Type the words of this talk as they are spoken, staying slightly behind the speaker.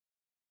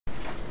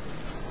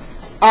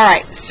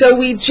Alright, so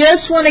we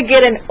just want to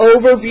get an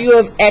overview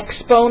of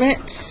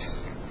exponents,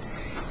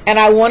 and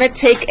I want to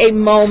take a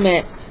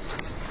moment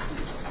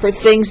for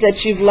things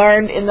that you've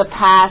learned in the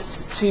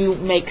past to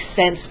make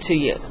sense to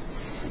you.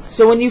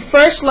 So when you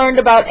first learned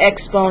about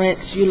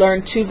exponents, you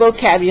learned two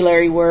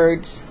vocabulary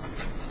words.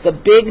 The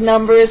big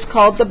number is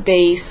called the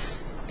base,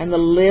 and the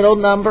little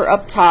number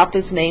up top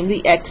is named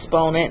the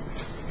exponent.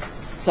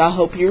 So I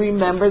hope you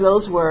remember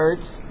those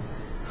words.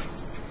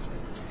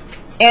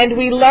 And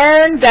we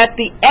learned that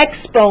the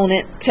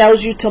exponent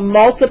tells you to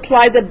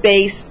multiply the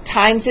base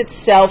times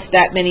itself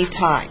that many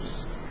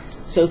times.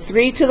 So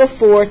 3 to the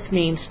 4th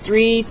means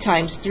 3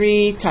 times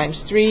 3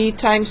 times 3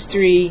 times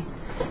 3,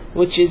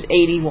 which is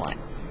 81.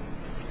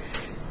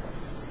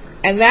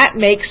 And that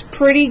makes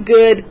pretty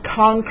good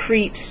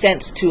concrete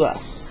sense to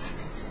us.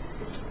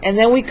 And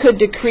then we could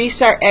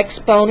decrease our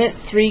exponent.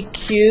 3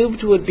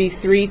 cubed would be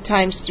 3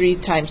 times 3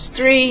 times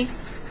 3,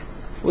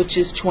 which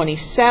is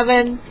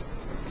 27.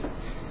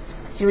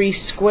 3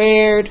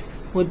 squared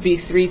would be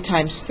 3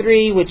 times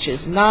 3, which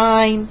is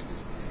 9.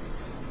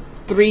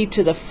 3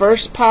 to the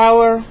first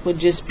power would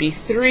just be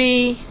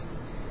 3.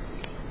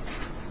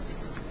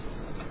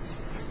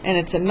 And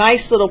it's a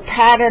nice little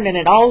pattern, and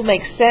it all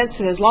makes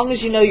sense. And as long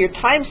as you know your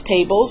times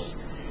tables,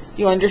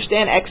 you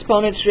understand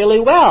exponents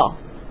really well.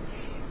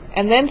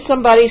 And then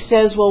somebody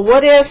says, well,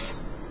 what if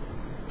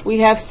we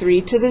have 3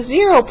 to the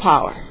 0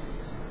 power?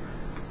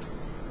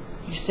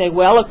 You say,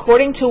 well,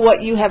 according to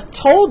what you have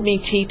told me,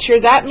 teacher,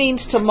 that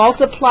means to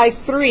multiply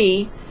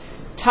 3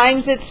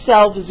 times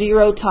itself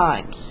 0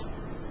 times.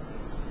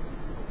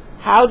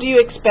 How do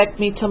you expect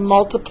me to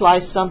multiply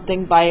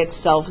something by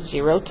itself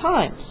 0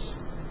 times?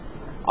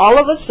 All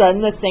of a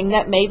sudden, the thing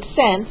that made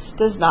sense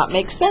does not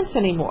make sense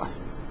anymore.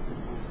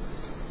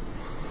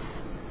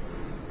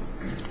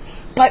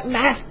 But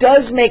math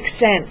does make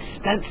sense.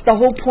 That's the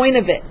whole point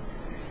of it.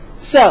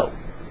 So,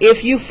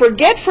 if you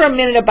forget for a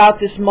minute about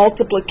this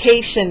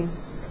multiplication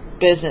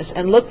business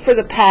and look for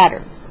the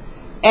pattern,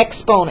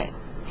 exponent,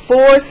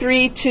 4,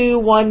 3, 2,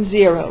 1,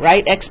 0,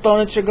 right?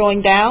 Exponents are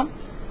going down.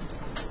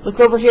 Look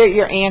over here at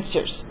your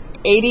answers.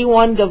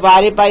 81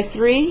 divided by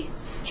 3,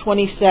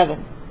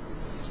 27.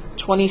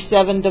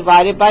 27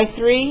 divided by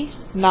 3,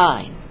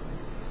 9.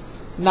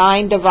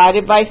 9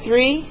 divided by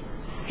 3,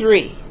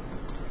 3.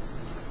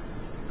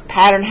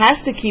 Pattern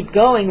has to keep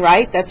going,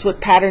 right? That's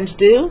what patterns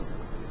do.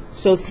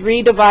 So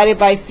 3 divided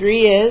by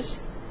 3 is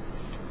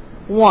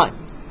 1.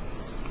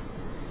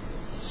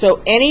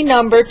 So any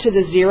number to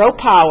the 0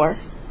 power,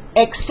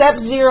 except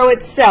 0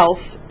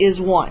 itself,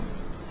 is 1.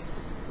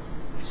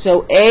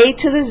 So a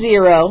to the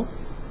 0,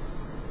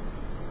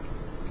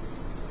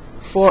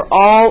 for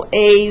all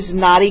a's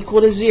not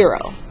equal to 0,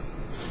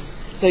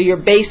 so your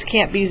base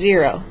can't be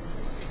 0,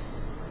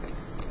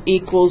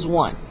 equals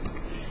 1.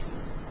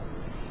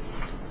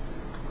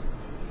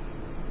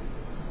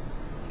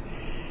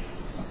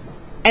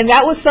 And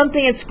that was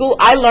something in school.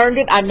 I learned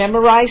it. I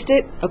memorized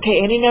it.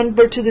 Okay, any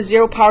number to the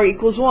 0 power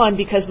equals 1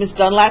 because Miss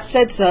Dunlap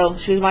said so.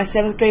 She was my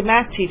 7th grade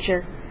math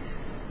teacher.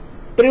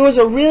 But it was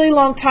a really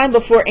long time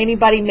before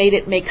anybody made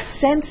it make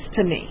sense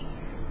to me.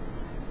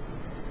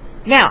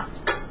 Now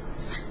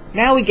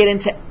we get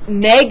into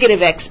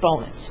negative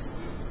exponents.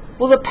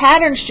 Well, the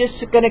pattern's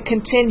just going to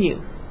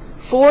continue.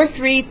 4,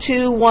 3,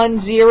 2, 1,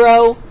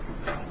 0.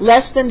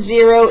 Less than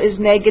 0 is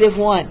negative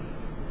 1.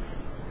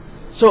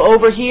 So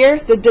over here,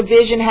 the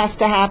division has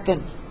to happen.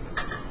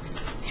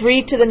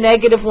 3 to the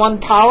negative 1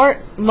 power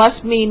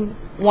must mean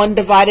 1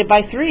 divided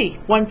by 3,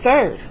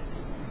 1/3.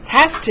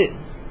 Has to.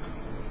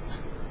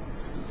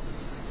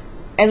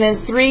 And then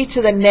 3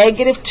 to the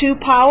negative 2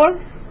 power.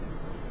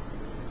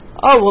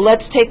 Oh, well,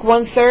 let's take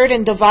 1/3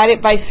 and divide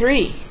it by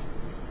 3.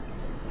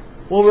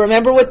 Well,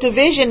 remember what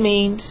division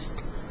means.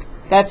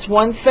 That's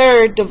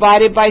 1/3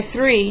 divided by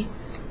 3,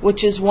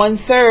 which is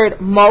 1/3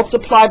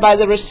 multiplied by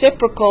the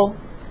reciprocal.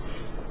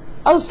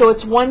 Oh, so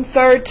it's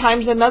 1/3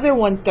 times another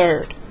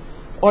 1/3.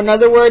 Or in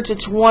other words,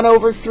 it's 1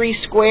 over 3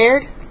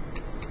 squared,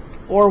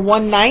 or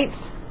 1/9.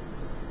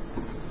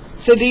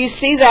 So do you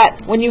see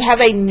that when you have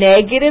a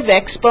negative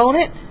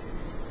exponent,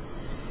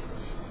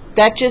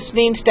 that just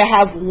means to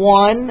have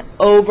 1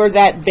 over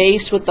that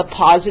base with the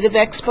positive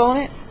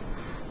exponent?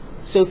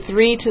 So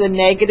 3 to the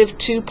negative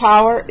 2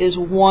 power is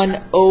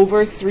 1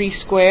 over 3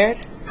 squared.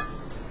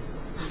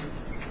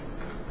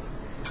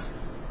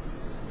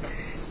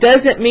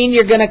 Doesn't mean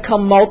you're going to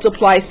come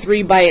multiply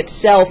 3 by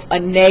itself a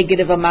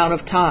negative amount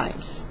of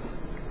times.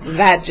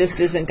 That just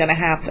isn't going to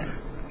happen.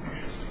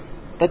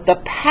 But the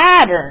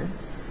pattern,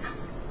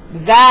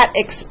 that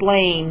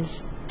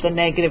explains the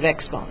negative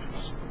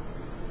exponents.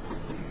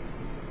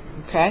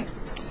 Okay?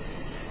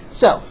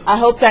 So, I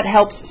hope that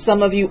helps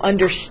some of you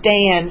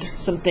understand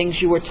some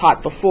things you were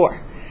taught before.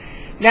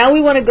 Now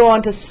we want to go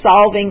on to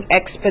solving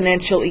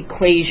exponential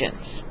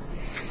equations.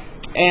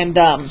 And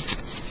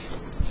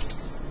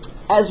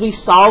as we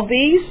solve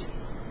these,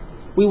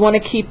 we want to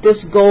keep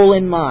this goal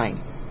in mind.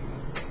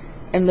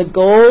 And the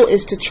goal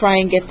is to try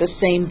and get the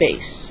same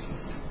base.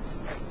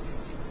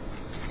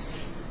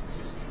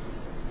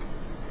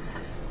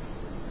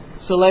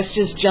 So let's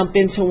just jump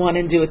into one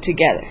and do it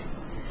together.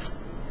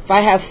 If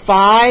I have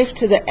 5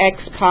 to the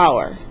x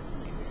power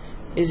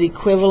is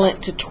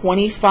equivalent to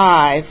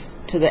 25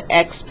 to the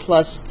x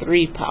plus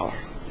 3 power.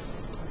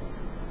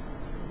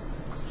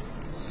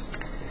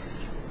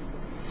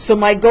 So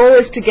my goal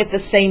is to get the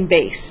same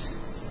base.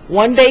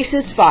 One base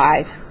is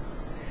 5,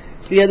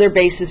 the other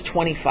base is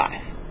 25.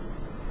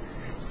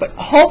 But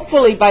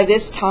hopefully by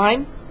this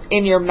time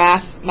in your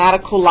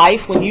mathematical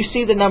life, when you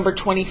see the number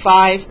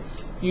 25,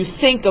 you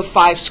think of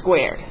 5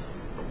 squared.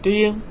 Do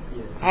you?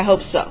 Yes. I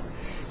hope so.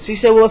 So you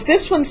say, well, if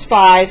this one's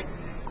 5,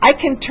 I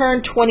can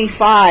turn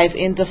 25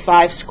 into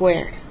 5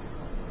 squared.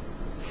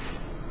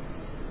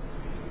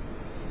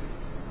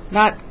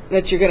 Not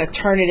that you're going to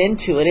turn it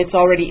into it. It's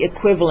already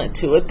equivalent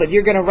to it, but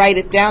you're going to write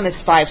it down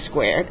as 5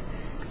 squared.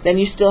 Then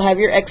you still have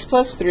your x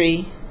plus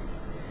 3,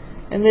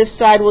 and this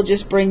side will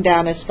just bring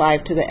down as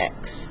 5 to the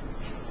x.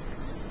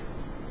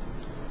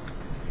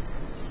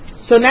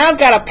 So now I've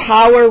got a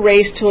power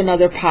raised to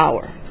another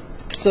power.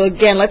 So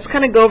again, let's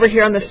kind of go over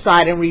here on the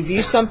side and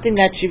review something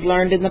that you've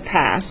learned in the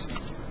past.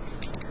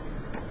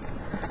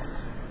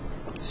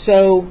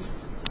 So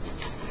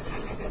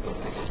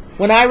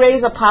when I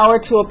raise a power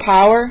to a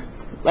power,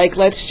 like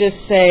let's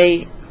just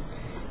say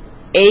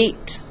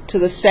 8 to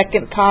the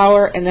second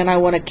power, and then I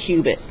want to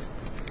cube it.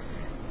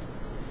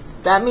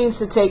 That means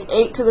to take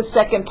 8 to the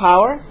second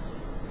power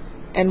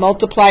and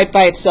multiply it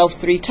by itself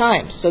 3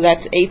 times. So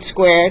that's 8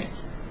 squared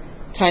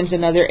times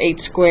another 8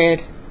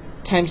 squared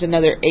times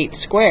another 8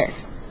 squared.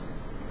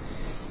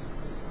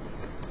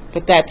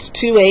 But that's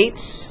 2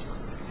 8s,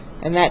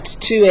 and that's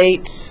 2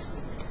 8s,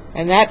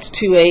 and that's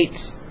 2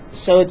 8s,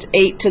 so it's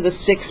 8 to the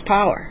 6th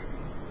power.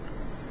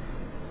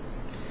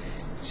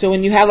 So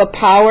when you have a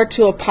power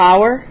to a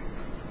power,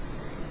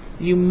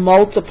 you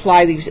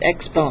multiply these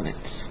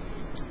exponents.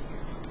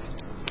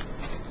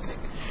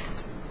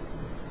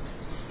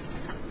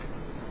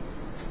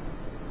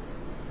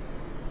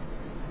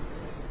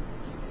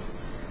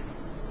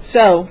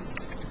 So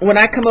when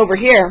I come over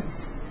here,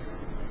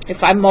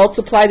 if I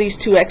multiply these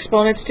two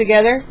exponents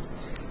together,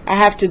 I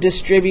have to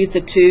distribute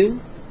the 2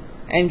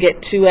 and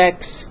get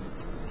 2x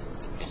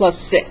plus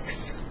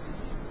 6.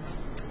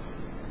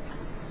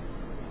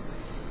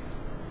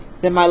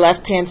 Then my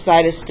left-hand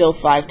side is still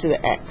 5 to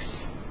the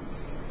x.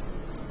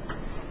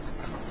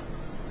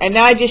 And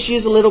now I just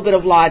use a little bit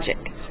of logic.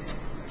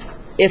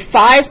 If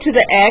 5 to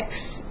the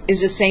x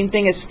is the same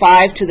thing as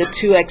 5 to the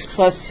 2x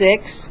plus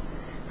 6,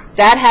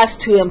 that has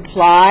to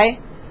imply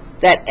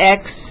that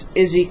x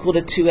is equal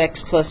to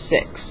 2x plus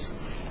 6.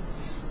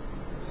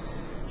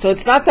 So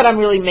it's not that I'm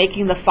really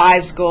making the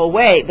 5's go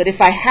away, but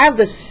if I have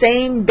the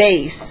same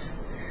base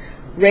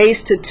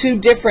raised to 2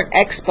 different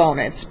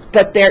exponents,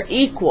 but they're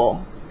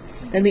equal,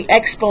 then the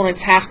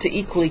exponents have to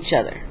equal each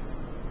other.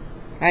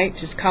 Right?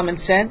 Just common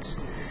sense.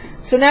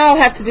 So now all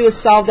I have to do is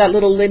solve that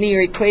little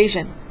linear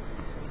equation.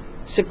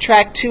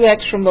 Subtract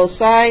 2x from both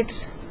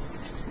sides.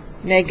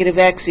 Negative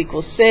x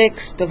equals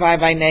 6.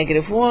 Divide by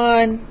negative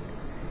 1.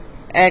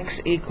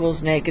 X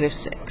equals negative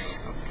 6.